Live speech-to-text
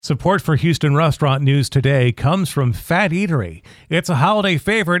Support for Houston Restaurant News Today comes from Fat Eatery. It's a holiday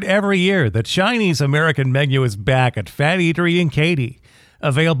favorite every year. The Chinese American menu is back at Fat Eatery in Katy.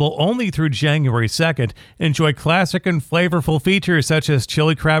 Available only through January 2nd, enjoy classic and flavorful features such as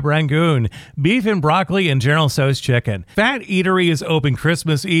chili crab rangoon, beef and broccoli, and General Tso's chicken. Fat Eatery is open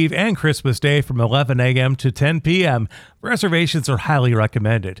Christmas Eve and Christmas Day from 11 a.m. to 10 p.m. Reservations are highly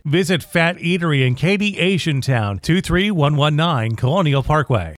recommended. Visit Fat Eatery in Katy, Asiantown, 23119 Colonial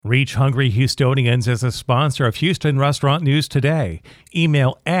Parkway. Reach Hungry Houstonians as a sponsor of Houston Restaurant News Today.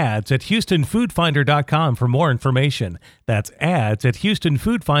 Email ads at HoustonFoodFinder.com for more information. That's ads at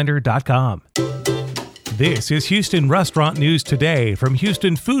HoustonFoodFinder.com. This is Houston Restaurant News Today from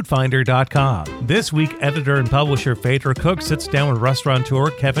HoustonFoodFinder.com. This week, editor and publisher Phaedra Cook sits down with restaurateur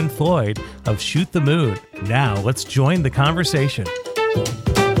Kevin Floyd of Shoot the Moon. Now, let's join the conversation.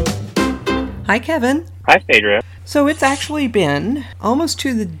 Hi, Kevin. Hi, Phaedra. So it's actually been almost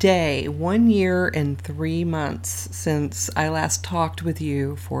to the day 1 year and 3 months since I last talked with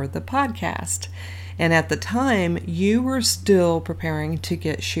you for the podcast. And at the time, you were still preparing to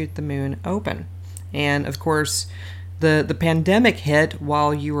get Shoot the Moon open. And of course, the pandemic hit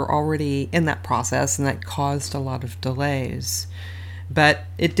while you were already in that process, and that caused a lot of delays. But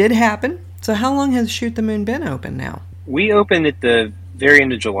it did happen. So how long has Shoot the Moon been open now? We opened at the very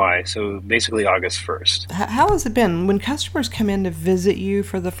end of July, so basically August 1st. How has it been? When customers come in to visit you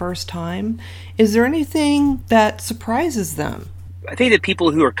for the first time, is there anything that surprises them? I think that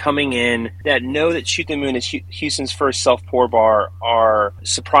people who are coming in that know that Shoot the Moon is Houston's first self-pour bar are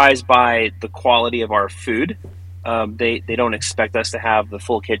surprised by the quality of our food. They don't expect us to have the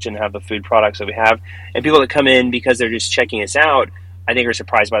full kitchen, have the food products that we have. And people that come in because they're just checking us out, I think are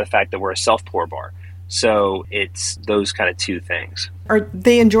surprised by the fact that we're a self-pour bar. So it's those kind of two things. Are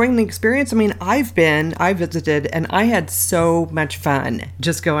they enjoying the experience? I mean, I visited, and I had so much fun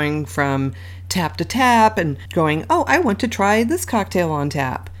just going from tap to tap and going, oh, I want to try this cocktail on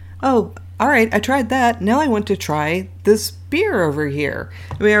tap. Oh, all right, I tried that. Now I want to try this beer over here.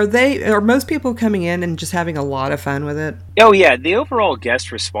 I mean, are most people coming in and just having a lot of fun with it? Oh, yeah. The overall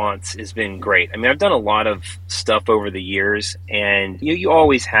guest response has been great. I mean, I've done a lot of stuff over the years, and you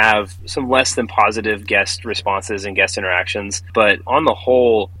always have some less than positive guest responses and guest interactions. But on the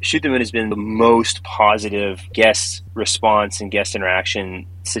whole, Shoot the Moon has been the most positive guest response and guest interaction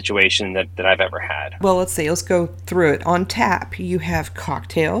situation that I've ever had. Well, let's see. Let's go through it. On tap, you have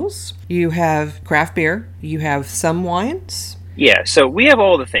cocktails, you have craft beer, you have some wines. Yeah, so we have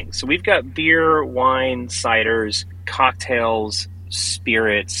all the things. So we've got beer, wine, ciders, cocktails,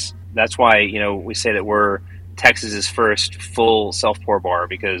 spirits. That's why, we say that we're Texas's first full self-pour bar,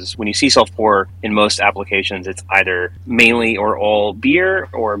 because when you see self-pour in most applications, it's either mainly or all beer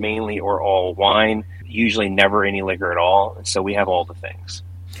or mainly or all wine, usually never any liquor at all. And so we have all the things.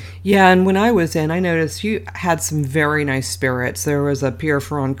 Yeah, and when I was in, I noticed you had some very nice spirits. There was a Pierre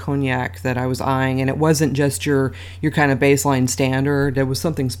Ferrand cognac that I was eyeing, and it wasn't just your kind of baseline standard. There was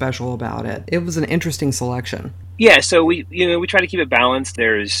something special about it. It was an interesting selection. Yeah, so we try to keep it balanced.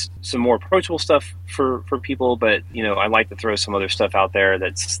 There's some more approachable stuff for people, but I like to throw some other stuff out there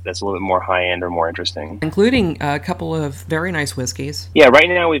that's a little bit more high end or more interesting, including a couple of very nice whiskeys. Yeah, right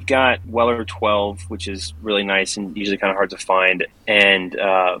now we've got Weller 12, which is really nice and usually kind of hard to find, and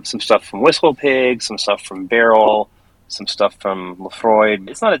some stuff from Whistle Pig, some stuff from Barrel, some stuff from Lefroy.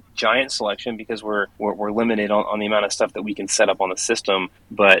 It's not a giant selection because we're limited on the amount of stuff that we can set up on the system,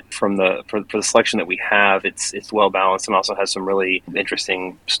 but for the selection that we have, it's well balanced and also has some really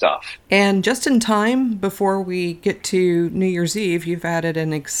interesting stuff. And just in time before we get to New Year's Eve, you've added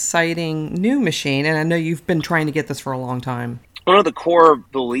an exciting new machine, and I know you've been trying to get this for a long time. One of the core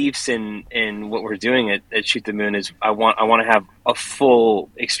beliefs in what we're doing at Shoot the Moon is I want to have a full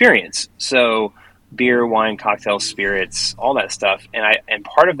experience. So beer, wine, cocktails, spirits, all that stuff. And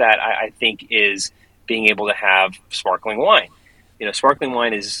part of that, I think, is being able to have sparkling wine. Sparkling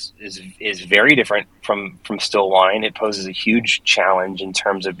wine is very different from still wine. It poses a huge challenge in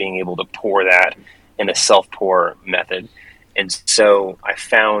terms of being able to pour that in a self-pour method. And so I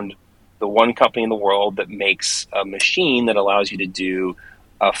found the one company in the world that makes a machine that allows you to do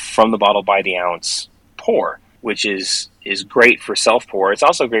a from the bottle by the ounce pour, which is great for self-pour. It's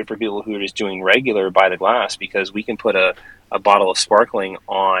also great for people who are just doing regular by the glass, because we can put a bottle of sparkling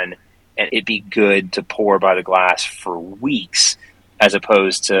on and it'd be good to pour by the glass for weeks, as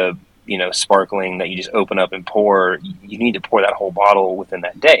opposed to, sparkling that you just open up and pour. You need to pour that whole bottle within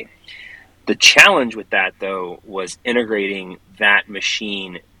that day. The challenge with that, though, was integrating that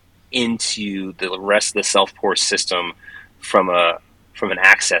machine into the rest of the self-pour system from an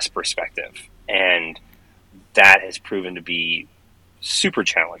access perspective. And that has proven to be super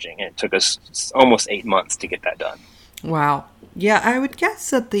challenging, and it took us almost 8 months to get that done. Wow. Yeah, I would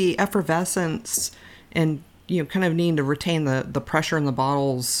guess that the effervescence and kind of needing to retain the pressure in the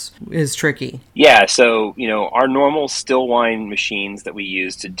bottles is tricky. Yeah, so, our normal still wine machines that we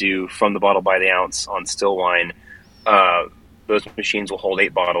use to do from the bottle by the ounce on still wine, those machines will hold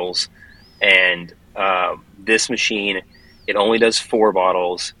 8 bottles. And this machine, it only does 4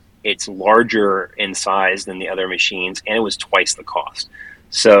 bottles. It's larger in size than the other machines, and it was twice the cost.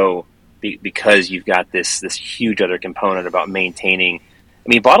 So because you've got this huge other component about maintaining. I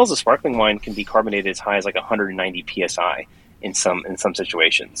mean, bottles of sparkling wine can be carbonated as high as like 190 psi in some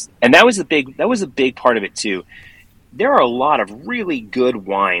situations, and that was a big part of it too. There are a lot of really good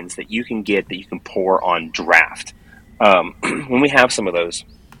wines that you can get that you can pour on draft. When we have some of those,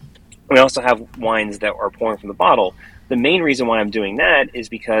 we also have wines that are pouring from the bottle. The main reason why I'm doing that is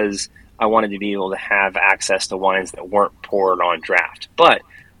because I wanted to be able to have access to wines that weren't poured on draft. But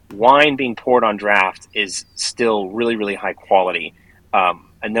wine being poured on draft is still really, really high quality.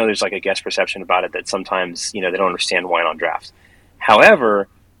 I know there's like a guest perception about it that sometimes, they don't understand wine on draft. However,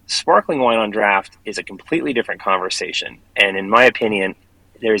 sparkling wine on draft is a completely different conversation. And in my opinion,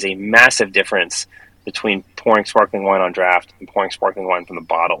 there is a massive difference between pouring sparkling wine on draft and pouring sparkling wine from the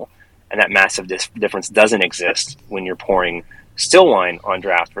bottle. And that massive difference doesn't exist when you're pouring still wine on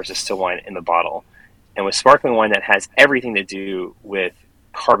draft versus still wine in the bottle. And with sparkling wine, that has everything to do with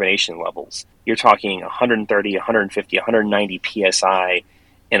carbonation levels. You're talking 130, 150, 190 psi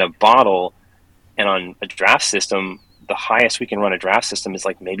in a bottle, and on a draft system, the highest we can run a draft system is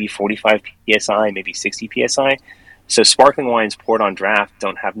like maybe 45 psi, maybe 60 psi. So sparkling wines poured on draft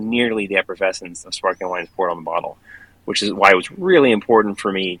don't have nearly the effervescence of sparkling wines poured on the bottle, which is why it was really important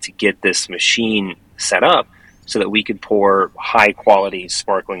for me to get this machine set up so that we could pour high quality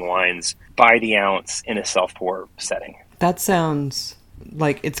sparkling wines by the ounce in a self-pour setting. That sounds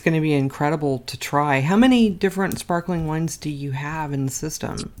like it's going to be incredible to try. How many different sparkling wines do you have in the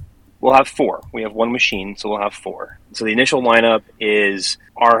system? We'll have 4. We have one machine, so we'll have 4. So the initial lineup is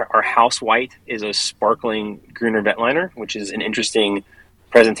our house white is a sparkling Gruner Veltliner, which is an interesting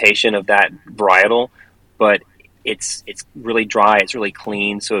presentation of that varietal, but it's really dry, it's really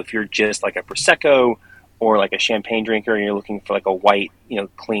clean. So if you're just like a Prosecco or like a champagne drinker and you're looking for like a white,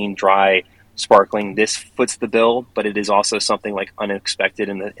 clean, dry sparkling, this foots the bill, but it is also something like unexpected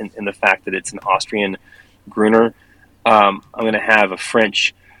in the fact that it's an Austrian Gruner. I'm going to have a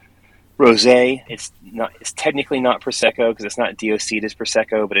French Rosé. It's technically not Prosecco because it's not DOC'd as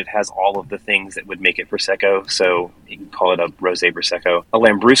Prosecco, but it has all of the things that would make it Prosecco. So you can call it a Rosé Prosecco. A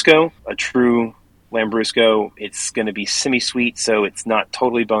Lambrusco, a true Lambrusco. It's going to be semi-sweet, so it's not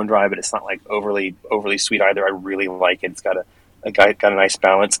totally bone dry, but it's not like overly sweet either. I really like it. It's got a nice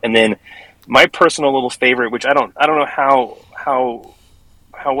balance. And then my personal little favorite, which I don't know how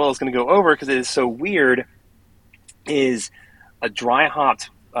well it's going to go over because it is so weird, is a dry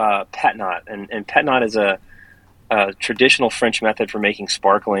hopped Pet Nat. And Pet Nat is a traditional French method for making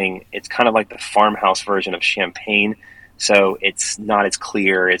sparkling. It's kind of like the farmhouse version of champagne. So it's not as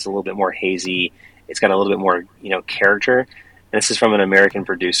clear. It's a little bit more hazy. It's got a little bit more, character. And this is from an American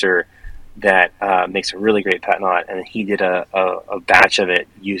producer that makes a really great Pet Nat, and he did a batch of it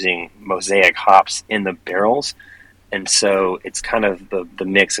using mosaic hops in the barrels. And so it's kind of the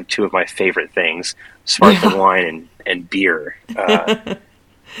mix of two of my favorite things, sparkling wine and beer.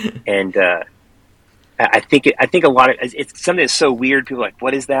 And I think a lot of it's something that's so weird. People are like,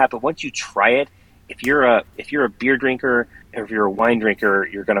 what is that? But once you try it, if you're a beer drinker or if you're a wine drinker,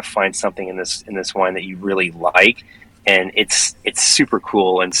 you're going to find something in this wine that you really like. And it's super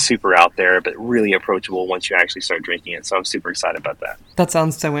cool and super out there, but really approachable once you actually start drinking it. So I'm super excited about that. That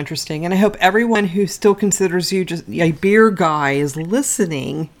sounds so interesting. And I hope everyone who still considers you just a beer guy is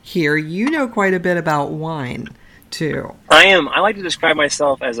listening here. You know quite a bit about wine, too. I like to describe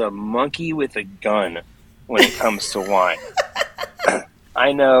myself as a monkey with a gun when it comes to wine.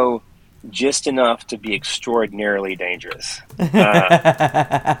 I know just enough to be extraordinarily dangerous.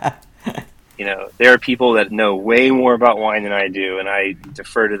 There are people that know way more about wine than I do, and I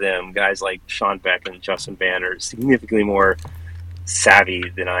defer to them. Guys like Sean Beck and Justin Ban are significantly more savvy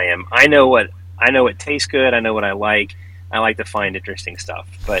than I am. I know what tastes good. I know what I like. I like to find interesting stuff,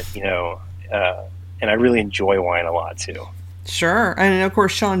 but and I really enjoy wine a lot too. Sure. And of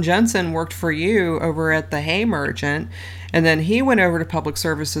course, Sean Jensen worked for you over at the Hay Merchant, and then he went over to Public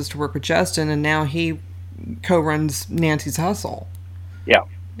Services to work with Justin, and now he co-runs Nancy's Hustle. Yeah.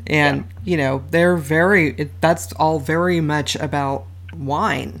 And, that's all very much about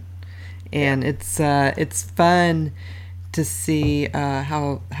wine. And it's fun to see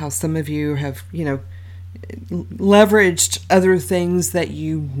how some of you have, leveraged other things that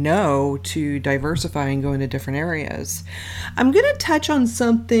you know to diversify and go into different areas. I'm going to touch on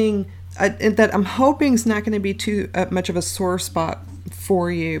something that I'm hoping is not going to be too much of a sore spot for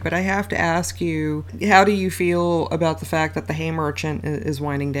you, but I have to ask you, how do you feel about the fact that the Hay Merchant is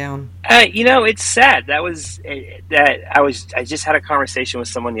winding down? It's sad. I just had a conversation with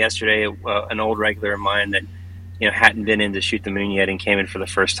someone yesterday, an old regular of mine that hadn't been in to Shoot the Moon yet and came in for the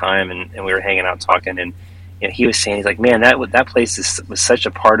first time, and we were hanging out talking, and he was saying, he's like, man, that place was such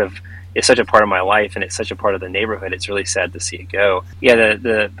a part of. It's such a part of my life, and it's such a part of the neighborhood. It's really sad to see it go.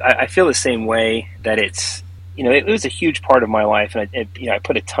 Yeah, I feel the same way, that it's, it was a huge part of my life, and I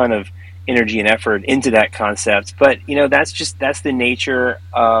put a ton of energy and effort into that concept. But that's the nature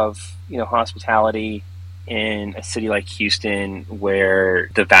of hospitality in a city like Houston, where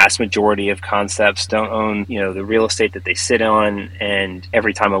the vast majority of concepts don't own the real estate that they sit on, and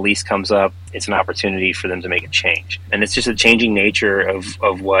every time a lease comes up, it's an opportunity for them to make a change. And it's just a changing nature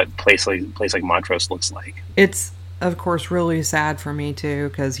of what a place like Montrose looks like. It's of course really sad for me too,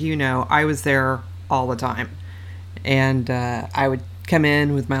 because I was there all the time, and I would come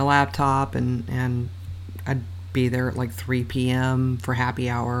in with my laptop, and I'd be there at like 3 p.m. for happy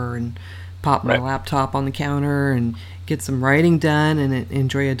hour, and pop my laptop on the counter and get some writing done and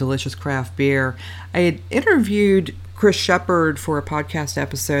enjoy a delicious craft beer. I had interviewed Chris Shepard for a podcast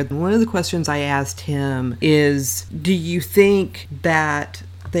episode. One of the questions I asked him is, do you think that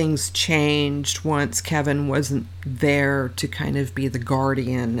things changed once Kevin wasn't there to kind of be the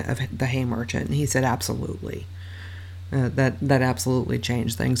guardian of the Hay Merchant? And he said, absolutely. That absolutely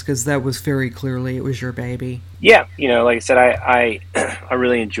changed things, because that was very clearly, it was your baby. Yeah, like I said, I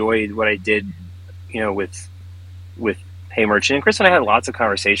really enjoyed what I did, with Hay Merchant. And Chris and I had lots of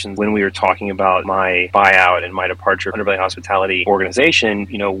conversations when we were talking about my buyout and my departure from Underbelly Hospitality Organization,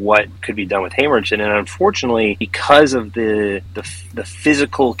 what could be done with Hay Merchant. And unfortunately, because of the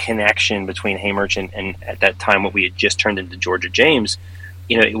physical connection between Hay Merchant and, at that time, what we had just turned into Georgia James,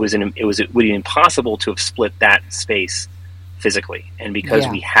 it would be impossible to have split that space physically. And because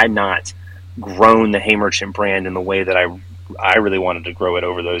we had not grown the Hay Merchant brand in the way that I really wanted to grow it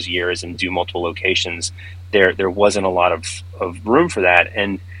over those years and do multiple locations, there wasn't a lot of room for that.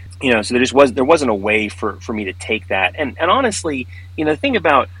 And so there wasn't a way for me to take that. And honestly, the thing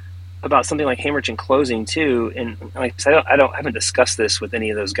about something like Hay Merchant closing too, and like I said, I haven't discussed this with any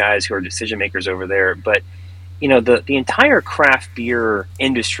of those guys who are decision makers over there, but the entire craft beer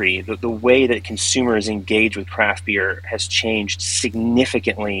industry, the way that consumers engage with craft beer has changed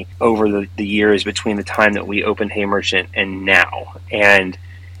significantly over the years between the time that we opened Hay Merchant and now. And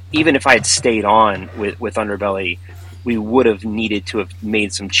even if I had stayed on with Underbelly, we would have needed to have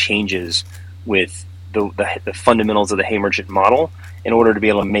made some changes with the fundamentals of the Hay Merchant model in order to be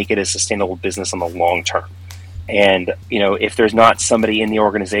able to make it a sustainable business on the long term. And, if there's not somebody in the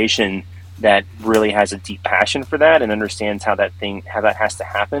organization that really has a deep passion for that and understands how that has to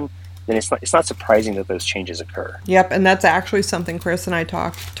happen, then it's not surprising that those changes occur. Yep, and that's actually something Chris and I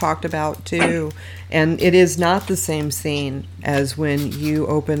talked about too. And it is not the same scene as when you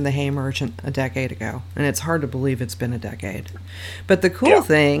opened the Hay Merchant a decade ago. And it's hard to believe it's been a decade. But the cool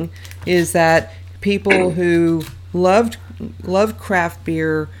thing is that people who loved craft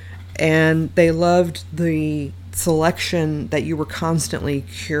beer, and they loved the selection that you were constantly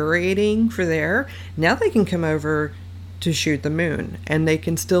curating for there, now they can come over to Shoot the Moon, and they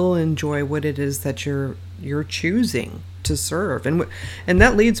can still enjoy what it is that you're choosing to serve. And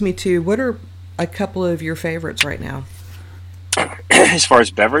that leads me to, what are a couple of your favorites right now? As far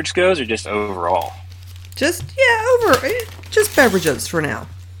as beverage goes, or just overall? Just beverages for now,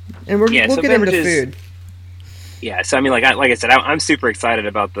 and we'll get into food. Yeah, so I mean, like I said, I'm super excited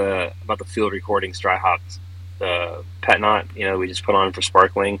about the Field Recordings dry hopped Pet Knot, we just put on for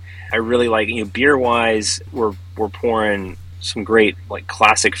sparkling. I really like, beer wise, we're pouring some great like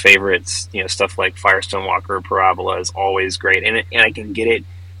classic favorites, stuff like Firestone Walker Parabola is always great, and I can get it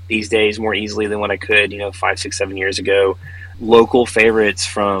these days more easily than what I could 5, 6, 7 years ago. Local favorites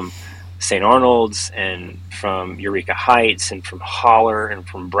from St. Arnold's and from Eureka Heights and from Holler and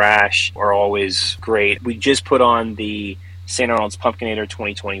from Brash are always great. We just put on the St. Arnold's Pumpkinator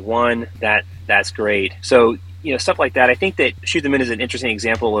 2021. That's great. So stuff like that. I think that Shoot the Moon is an interesting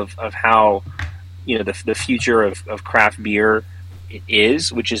example of how the future of craft beer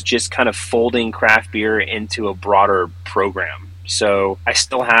is, which is just kind of folding craft beer into a broader program. So I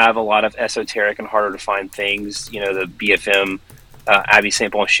still have a lot of esoteric and harder to find things. The BFM Abbey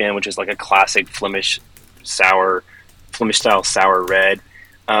St. Blanchin, which is like a classic Flemish style sour red.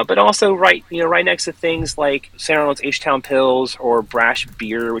 But also right next to things like St. Arnold's H-Town Pils or Brash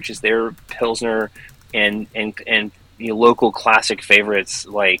Beer, which is their Pilsner, and local classic favorites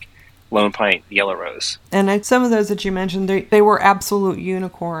like Lone Pint Yellow Rose. And some of those that you mentioned, they were absolute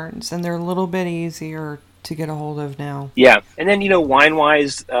unicorns, and they're a little bit easier to get a hold of now. Yeah, and then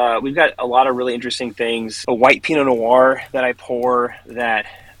wine-wise, we've got a lot of really interesting things. A white Pinot Noir that I pour that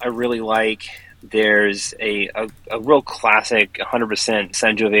I really like. There's a real classic 100%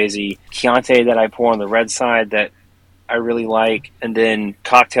 Sangiovese Chianti that I pour on the red side that I really like. And then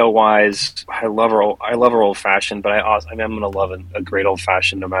cocktail-wise, I love our old fashioned, but I'm gonna love a great old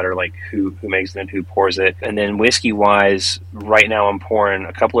fashioned no matter like who makes it and who pours it. And then whiskey-wise, right now I'm pouring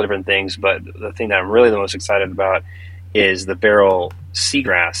a couple of different things, but the thing that I'm really the most excited about is the Barrell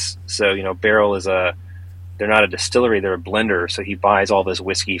Seagrass. So Barrell is they're not a distillery, they're a blender. So he buys all this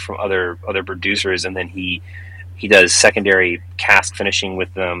whiskey from other producers, and then he does secondary cask finishing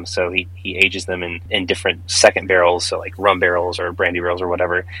with them. So he ages them in different second barrels, so like rum barrels or brandy barrels or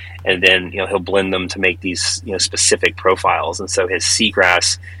whatever. And then he'll blend them to make these specific profiles. And so his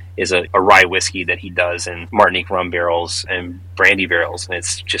Seagrass is a rye whiskey that he does in Martinique rum barrels and brandy barrels, and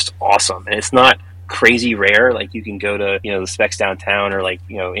it's just awesome. And it's not crazy rare. Like you can go to the Specs downtown or like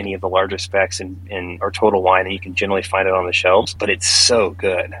any of the larger Specs or Total Wine, and you can generally find it on the shelves. But it's so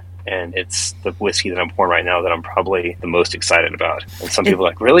good. And it's the whiskey that I'm pouring right now that I'm probably the most excited about. And some people are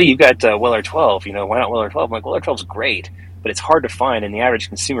like, really? You got Weller 12? Why not Weller 12? I'm like, Weller 12 is great, but it's hard to find, and the average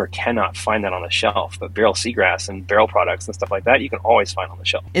consumer cannot find that on the shelf. But Barrell Seagrass and Barrell products and stuff like that, you can always find on the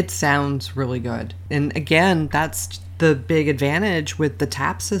shelf. It sounds really good. And again, that's the big advantage with the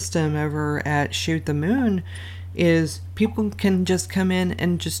tap system over at Shoot the Moon is people can just come in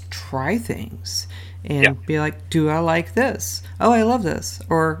and just try things. And be like, do I like this? Oh, I love this.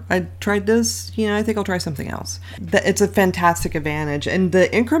 Or I tried this, I think I'll try something else. It's a fantastic advantage. And the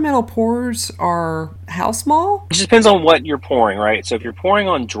incremental pours are how small? It just depends on what you're pouring, right? So if you're pouring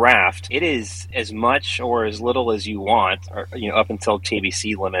on draft, it is as much or as little as you want, or, up until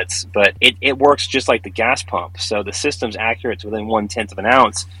KBC limits. But it works just like the gas pump. So the system's accurate to within 1/10 of an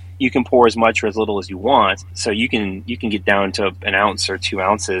ounce. You can pour as much or as little as you want, so you can get down to an ounce or 2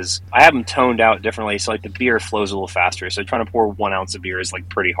 ounces. I have them toned out differently, so like the beer flows a little faster. So trying to pour 1 ounce of beer is like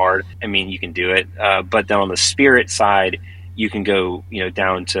pretty hard. I mean, you can do it, but then on the spirit side, you can go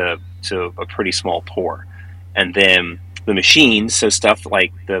down to a pretty small pour, and then the machines, so stuff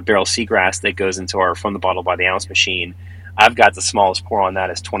like the Barrell Seagrass that goes into our from the bottle by the ounce machine. I've got the smallest pour on that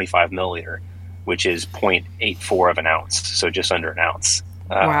is 25 milliliter, which is 0.84 of an ounce, so just under an ounce.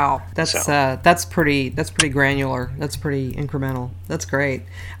 Wow, that's pretty granular. That's pretty incremental. That's great.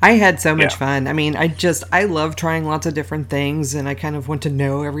 I had so much fun. I mean, I love trying lots of different things, and I kind of want to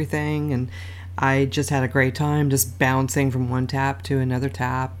know everything, and I just had a great time just bouncing from one tap to another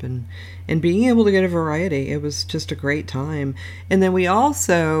tap and being able to get a variety. It was just a great time. And then we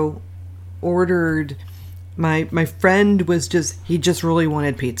also ordered. My friend he just really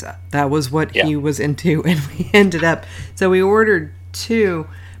wanted pizza. That was what he was into, and we ended up. So we ordered 2,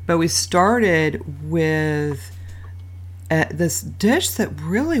 but we started with this dish that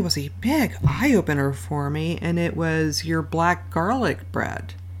really was a big eye-opener for me, and it was your black garlic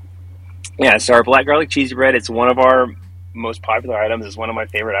bread. Yeah, so our black garlic cheesy bread, it's one of our most popular items. It's one of my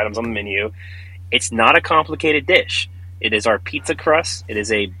favorite items on the menu. It's not a complicated dish. It is our pizza crust, it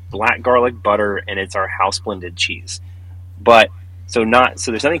is a black garlic butter, and it's our house-blended cheese. So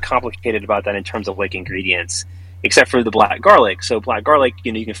there's nothing complicated about that in terms of like ingredients, except for the black garlic. So black garlic,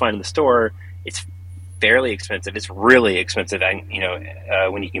 you can find in the store. It's fairly expensive. It's really expensive,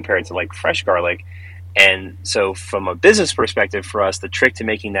 when you compare it to like fresh garlic. And so from a business perspective for us, the trick to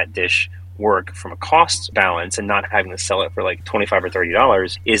making that dish work from a cost balance and not having to sell it for like $25 or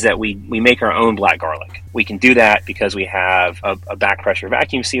 $30 is that we make our own black garlic. We can do that because we have a back pressure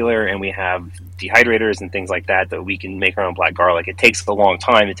vacuum sealer, and we have dehydrators and things like that we can make our own black garlic. It takes a long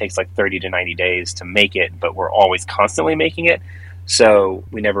time. It takes like 30 to 90 days to make it, but we're always constantly making it, so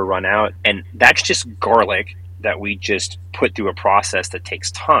we never run out. And that's just garlic that we just put through a process that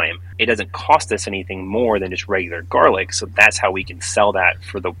takes time. It doesn't cost us anything more than just regular garlic, so that's how we can sell that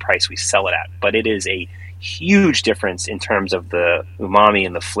for the price we sell it at. But it is a huge difference in terms of the umami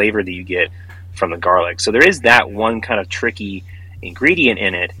and the flavor that you get from the garlic. So there is that one kind of tricky ingredient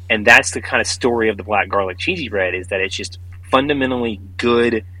in it, and that's the kind of story of the black garlic cheesy bread, is that it's just fundamentally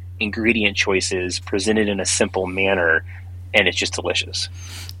good ingredient choices presented in a simple manner, and it's just delicious.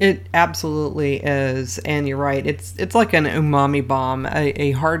 It absolutely is, and you're right. It's like an umami bomb.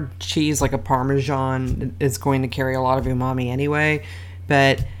 A hard cheese like a Parmesan is going to carry a lot of umami anyway,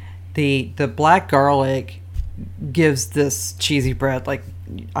 but the black garlic gives this cheesy bread like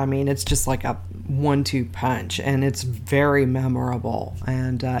I mean, it's just like a 1-2 punch, and it's very memorable.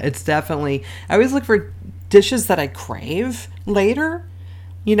 And it's definitely, I always look for dishes that I crave later,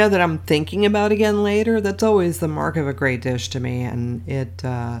 that I'm thinking about again later. That's always the mark of a great dish to me, and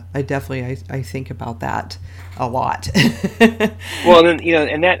I definitely I think about that a lot. Well, and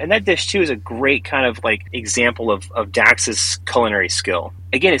then, and that dish too is a great kind of like example of Dax's culinary skill.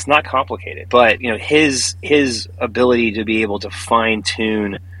 Again, it's not complicated, but his ability to be able to fine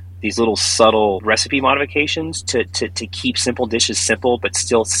tune these little subtle recipe modifications to keep simple dishes simple but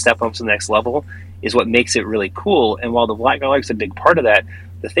still step up to the next level is what makes it really cool. And while the black garlic is a big part of that,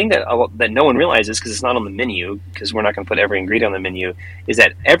 the thing that no one realizes, because it's not on the menu, because we're not going to put every ingredient on the menu, is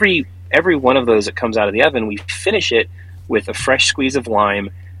that every one of those that comes out of the oven, we finish it with a fresh squeeze of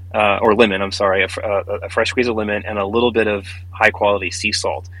lime, or lemon, I'm sorry, a fresh squeeze of lemon and a little bit of high quality sea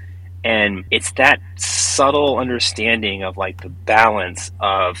salt. And it's that subtle understanding of like the balance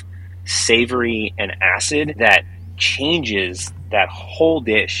of savory and acid that changes that whole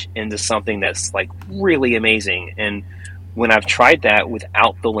dish into something that's like really amazing. And when I've tried that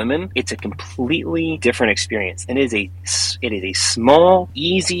without the lemon, it's a completely different experience. And it is a small,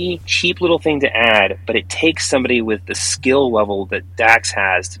 easy, cheap little thing to add, but it takes somebody with the skill level that Dax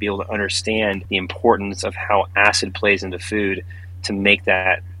has to be able to understand the importance of how acid plays into food to make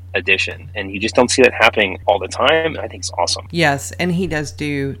that addition. And you just don't see that happening all the time. I think it's awesome. Yes, and he does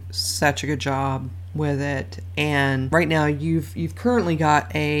do such a good job with it. And right now you've currently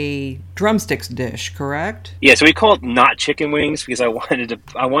got a drumsticks dish, correct? Yeah, so we call it not chicken wings because I wanted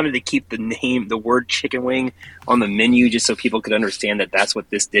to keep the word chicken wing on the menu just so people could understand that that's what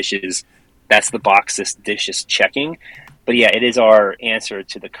this dish is. That's the box this dish is checking. But yeah, it is our answer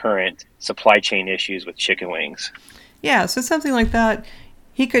to the current supply chain issues with chicken wings. Yeah, so something like that,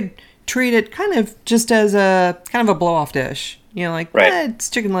 he could treat it kind of just as a kind of a blow-off dish. Right. It's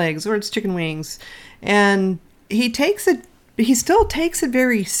chicken legs or it's chicken wings. And he still takes it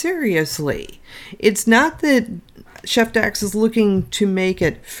very seriously. It's not that Chef Dax is looking to make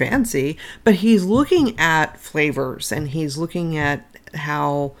it fancy, but he's looking at flavors and he's looking at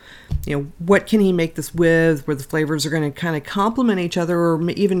how, what can he make this with, where the flavors are going to kind of complement each other or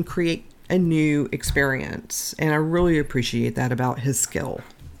even create a new experience. And I really appreciate that about his skill.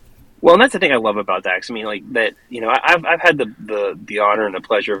 Well, and that's the thing I love about Dax. I mean, like that, I've had the honor and the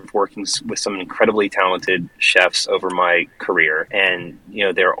pleasure of working with some incredibly talented chefs over my career, and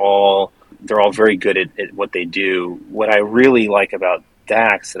they're all very good at what they do. What I really like about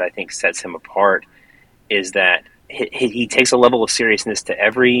Dax that I think sets him apart is that he takes a level of seriousness to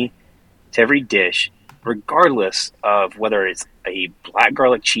every dish, regardless of whether it's a black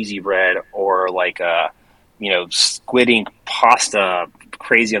garlic cheesy bread or like a squid ink pasta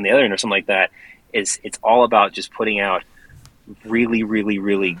crazy on the other end or something like that. It's all about just putting out really, really,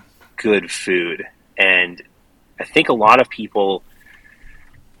 really good food. And I think a lot of people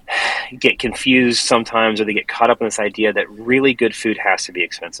get confused sometimes, or they get caught up in this idea that really good food has to be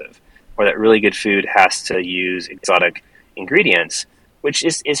expensive, or that really good food has to use exotic ingredients, which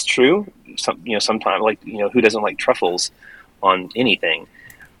is true. Sometimes, like, who doesn't like truffles on anything?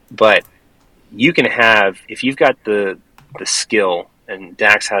 But you can have, if you've got the skill, and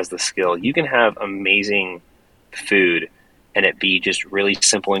Dax has the skill, you can have amazing food and it be just really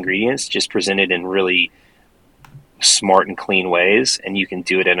simple ingredients, just presented in really smart and clean ways, and you can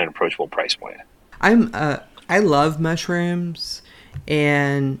do it at an approachable price point. I love mushrooms,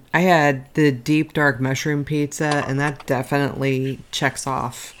 and I had the deep dark mushroom pizza, and that definitely checks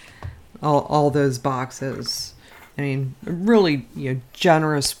off all those boxes. I mean, really,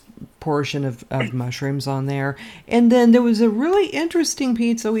 generous portion of mushrooms on there. And then there was a really interesting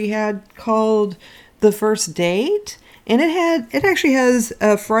pizza we had called The First Date, and it actually has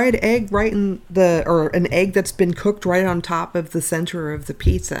a fried egg right in or an egg that's been cooked right on top of the center of the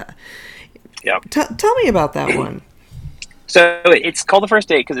pizza. Yeah. Tell me about that one. So it's called The First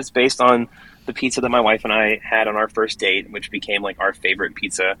Date because it's based on the pizza that my wife and I had on our first date, which became like our favorite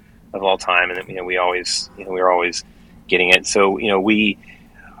pizza of all time. And we were always getting it. So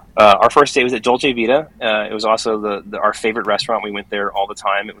our first date was at Dolce Vita. It was also our favorite restaurant. We went there all the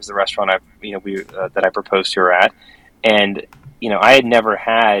time. It was the restaurant that I proposed to her at, and I had never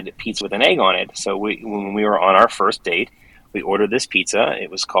had pizza with an egg on it. So when we were on our first date, we ordered this pizza. It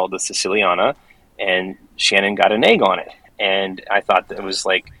was called the Siciliana, and Shannon got an egg on it, and I thought that it was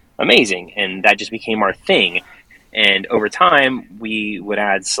like amazing, and that just became our thing. And over time, we would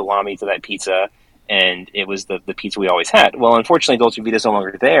add salami to that pizza. And it was the pizza we always had. Well, unfortunately, Dolce Vita is no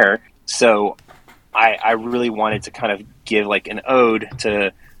longer there. So I really wanted to kind of give like an ode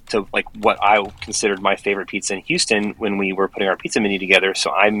to to like what I considered my favorite pizza in Houston when we were putting our pizza menu together.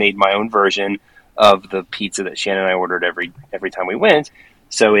 So I made my own version of the pizza that Shannon and I ordered every time we went.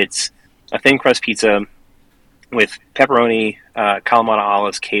 So it's a thin crust pizza with pepperoni, Kalamata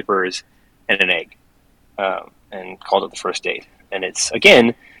olives, capers, and an egg, and called it the First Date. And it's,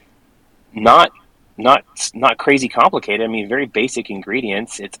 again, not crazy complicated. I mean, very basic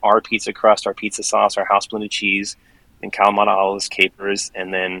ingredients. It's our pizza crust, our pizza sauce, our house blended cheese, and Kalamata olives, capers,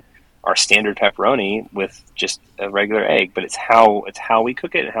 and then our standard pepperoni with just a regular egg. But it's how we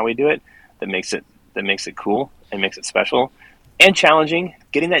cook it and how we do it that makes it cool and makes it special and challenging.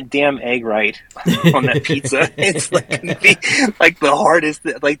 Getting that damn egg right on that pizza, it's like gonna be like the hardest.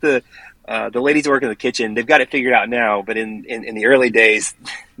 Like the ladies who work in the kitchen, they've got it figured out now. But in the early days,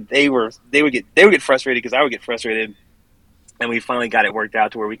 they would get frustrated because I would get frustrated. And we finally got it worked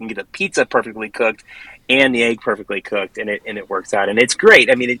out to where we can get the pizza perfectly cooked and the egg perfectly cooked, and it works out, and it's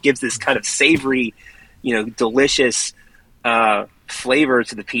great. I mean, it gives this kind of savory, delicious flavor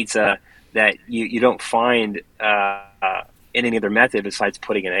to the pizza that you don't find in any other method besides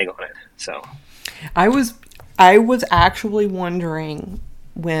putting an egg on it. So, I was actually wondering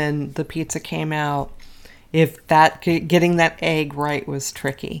when the pizza came out if getting that egg right was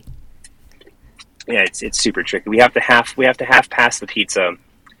tricky. Yeah, it's super tricky. We have to half pass the pizza,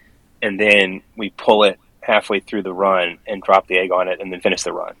 and then we pull it halfway through the run and drop the egg on it, and then finish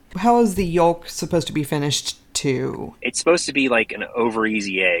the run. How is the yolk supposed to be finished too? It's supposed to be like an over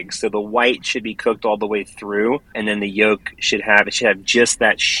easy egg, so the white should be cooked all the way through, and then the yolk should have just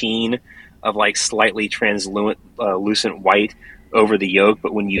that sheen of like slightly translucent white over the yolk.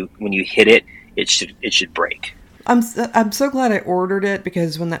 But when you hit it, it should break. I'm so glad I ordered it,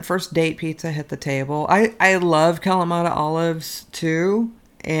 because when that First Date pizza hit the table, I love Kalamata olives too,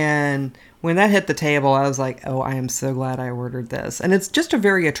 and when that hit the table, I was like, oh, I am so glad I ordered this. And it's just a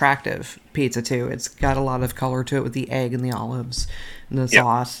very attractive pizza too. It's got a lot of color to it with the egg and the olives and the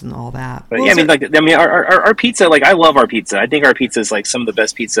sauce and all that. But our pizza, like, I love our pizza. I think our pizza is like some of the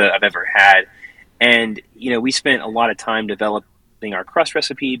best pizza I've ever had. And we spent a lot of time developing our crust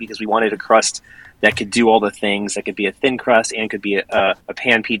recipe because we wanted a crust that could do all the things. That could be a thin crust, and could be a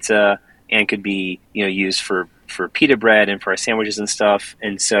pan pizza, and could be used for pita bread and for our sandwiches and stuff.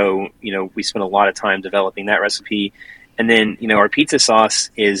 And so we spent a lot of time developing that recipe. And then our pizza sauce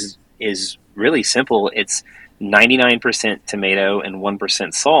is really simple. It's 99% tomato and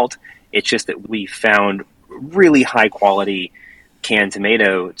 1% salt. It's just that we found really high quality canned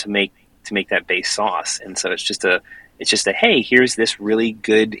tomato to make that base sauce. And so it's just a hey, here's this really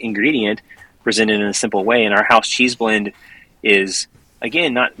good ingredient presented in a simple way. And our house cheese blend is,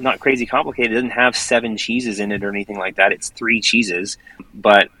 again, not crazy complicated. It doesn't have 7 cheeses in it or anything like that. It's 3 cheeses,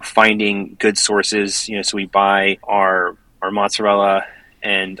 but finding good sources, so we buy our mozzarella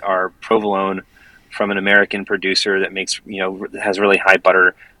and our provolone from an American producer that makes, has really high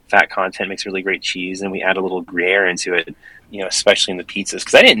butter fat content, makes really great cheese. And we add a little Gruyere into it, especially in the pizzas.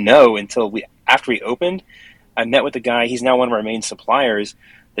 Cause I didn't know until after we opened, I met with the guy, he's now one of our main suppliers,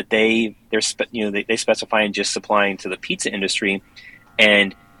 that they specify in just supplying to the pizza industry.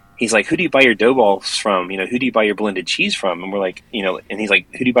 And he's like, who do you buy your dough balls from? Who do you buy your blended cheese from? And we're like, and he's like,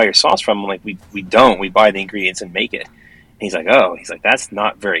 who do you buy your sauce from? I'm like, we don't. We buy the ingredients and make it. And he's like, that's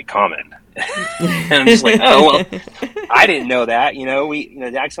not very common. And I'm just like, oh, well, I didn't know that.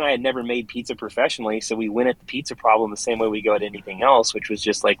 Dax and I had never made pizza professionally, so we went at the pizza problem the same way we go at anything else, which was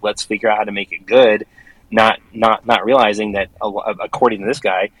just like, let's figure out how to make it good. Not realizing that, according to this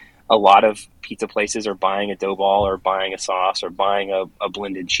guy, a lot of pizza places are buying a dough ball or buying a sauce or buying a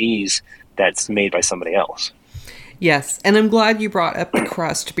blended cheese that's made by somebody else. Yes, and I'm glad you brought up the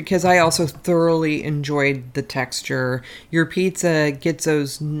crust, because I also thoroughly enjoyed the texture. Your pizza gets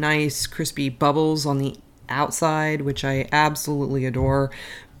those nice crispy bubbles on the outside, which I absolutely adore,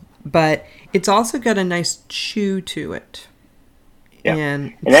 but it's also got a nice chew to it. Yeah.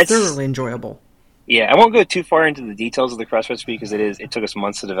 And it's thoroughly enjoyable. Yeah, I won't go too far into the details of the crust recipe because it took us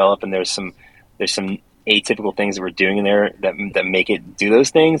months to develop, and there's some atypical things that we're doing in there that make it do those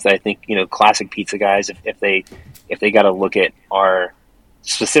things that I think classic pizza guys, if they got to look at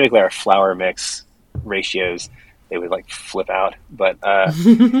specifically our flour mix ratios, they would like flip out. But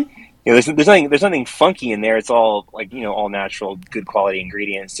there's nothing funky in there. It's all all natural, good quality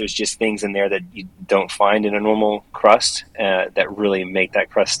ingredients. There's just things in there that you don't find in a normal crust that really make that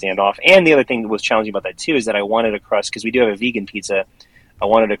crust stand off. And the other thing that was challenging about that too is that I wanted a crust, because we do have a vegan pizza. I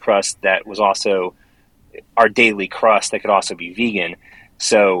wanted a crust that was also our daily crust that could also be vegan.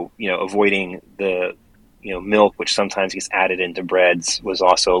 So avoiding the milk, which sometimes gets added into breads, was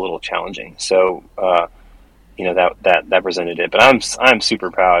also a little challenging. So that presented it. But I'm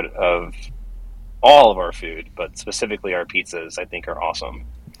super proud of all of our food, but specifically our pizzas. I think are awesome.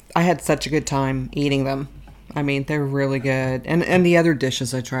 I had such a good time eating them. I mean, they're really good. And the other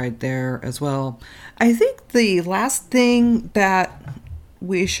dishes I tried there as well. I think the last thing that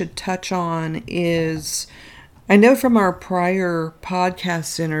we should touch on is, I know from our prior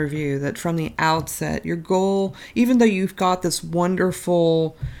podcast interview that from the outset, your goal, even though you've got this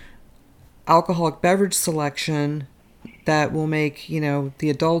wonderful alcoholic beverage selection that will make, the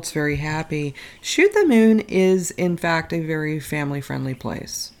adults very happy, Shoot the Moon is in fact a very family-friendly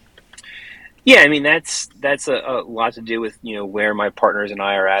place. Yeah, I mean that's a lot to do with where my partners and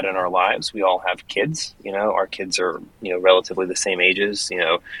I are at in our lives. We all have kids. Our kids are relatively the same ages.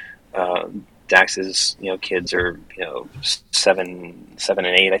 Dax's kids are 7 and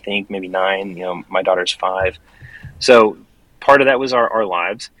 8, I think, maybe 9. My daughter's 5. So part of that was our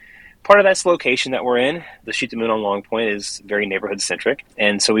lives. Part of that's the location that we're in. The Shoot the Moon on Long Point is very neighborhood centric,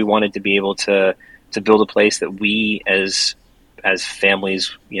 and so we wanted to be able to build a place that we as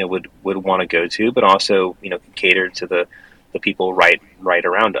families would want to go to, but also cater to the people right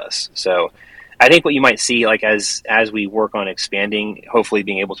around us. So I think what you might see, like as we work on expanding, hopefully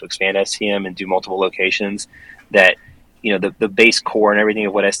being able to expand STM and do multiple locations, that the base core and everything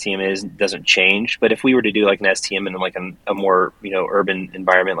of what STM is doesn't change. But if we were to do like an STM in like a more urban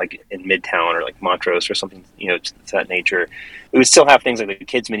environment, like in Midtown or like Montrose or something to that nature, we would still have things like the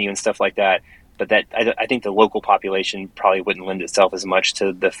kids menu and stuff like that. But that I think the local population probably wouldn't lend itself as much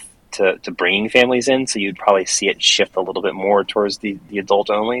to to bringing families in. So you'd probably see it shift a little bit more towards the adult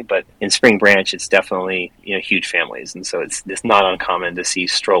only. But in Spring Branch, it's definitely huge families, and so it's not uncommon to see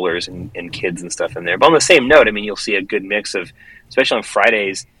strollers and kids and stuff in there. But on the same note, I mean, you'll see a good mix of, especially on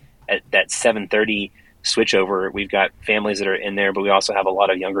Fridays at that 7:30 switchover, we've got families that are in there, but we also have a lot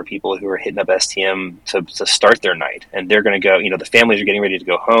of younger people who are hitting up STM to start their night, and they're going to go. The families are getting ready to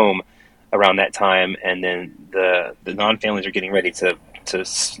go home around that time, and then the non-families are getting ready to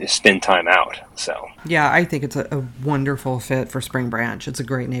spend time out. So yeah, I think it's a wonderful fit for Spring Branch. It's a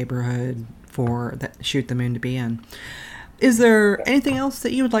great neighborhood for Shoot the Moon to be in. Is there anything else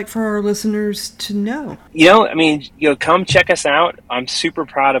that you would like for our listeners to know? Come check us out. I'm super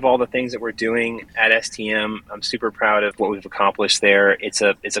proud of all the things that we're doing at STM. I'm super proud of what we've accomplished there. It's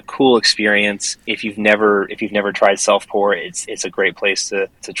a cool experience. If you've never tried self-pour, it's a great place to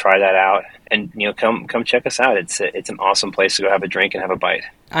try that out. And come check us out. It's an awesome place to go have a drink and have a bite.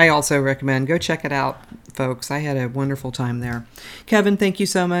 I also recommend go check it out, folks. I had a wonderful time there. Kevin, thank you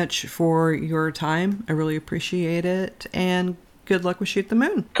so much for your time. I really appreciate it. And good luck with Shoot the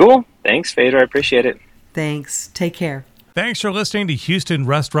Moon. Cool. Thanks, Fader. I appreciate it. Thanks. Take care. Thanks for listening to Houston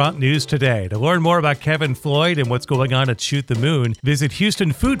Restaurant News Today. To learn more about Kevin Floyd and what's going on at Shoot the Moon, visit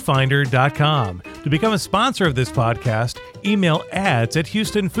HoustonFoodFinder.com. To become a sponsor of this podcast, email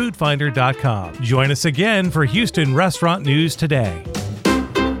ads@HoustonFoodFinder.com. Join us again for Houston Restaurant News Today.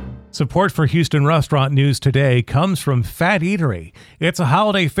 Support for Houston Restaurant News Today comes from Fat Eatery. It's a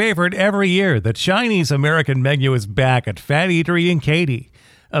holiday favorite every year. The Chinese American menu is back at Fat Eatery in Katy.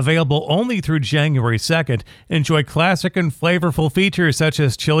 Available only through January 2nd, enjoy classic and flavorful features such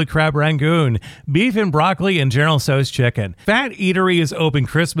as chili crab rangoon, beef and broccoli, and General Tso's chicken. Fat Eatery is open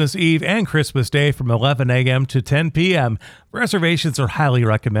Christmas Eve and Christmas Day from 11 a.m. to 10 p.m. Reservations are highly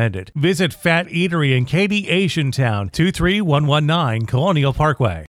recommended. Visit Fat Eatery in Katy, Asian Town, 23119 Colonial Parkway.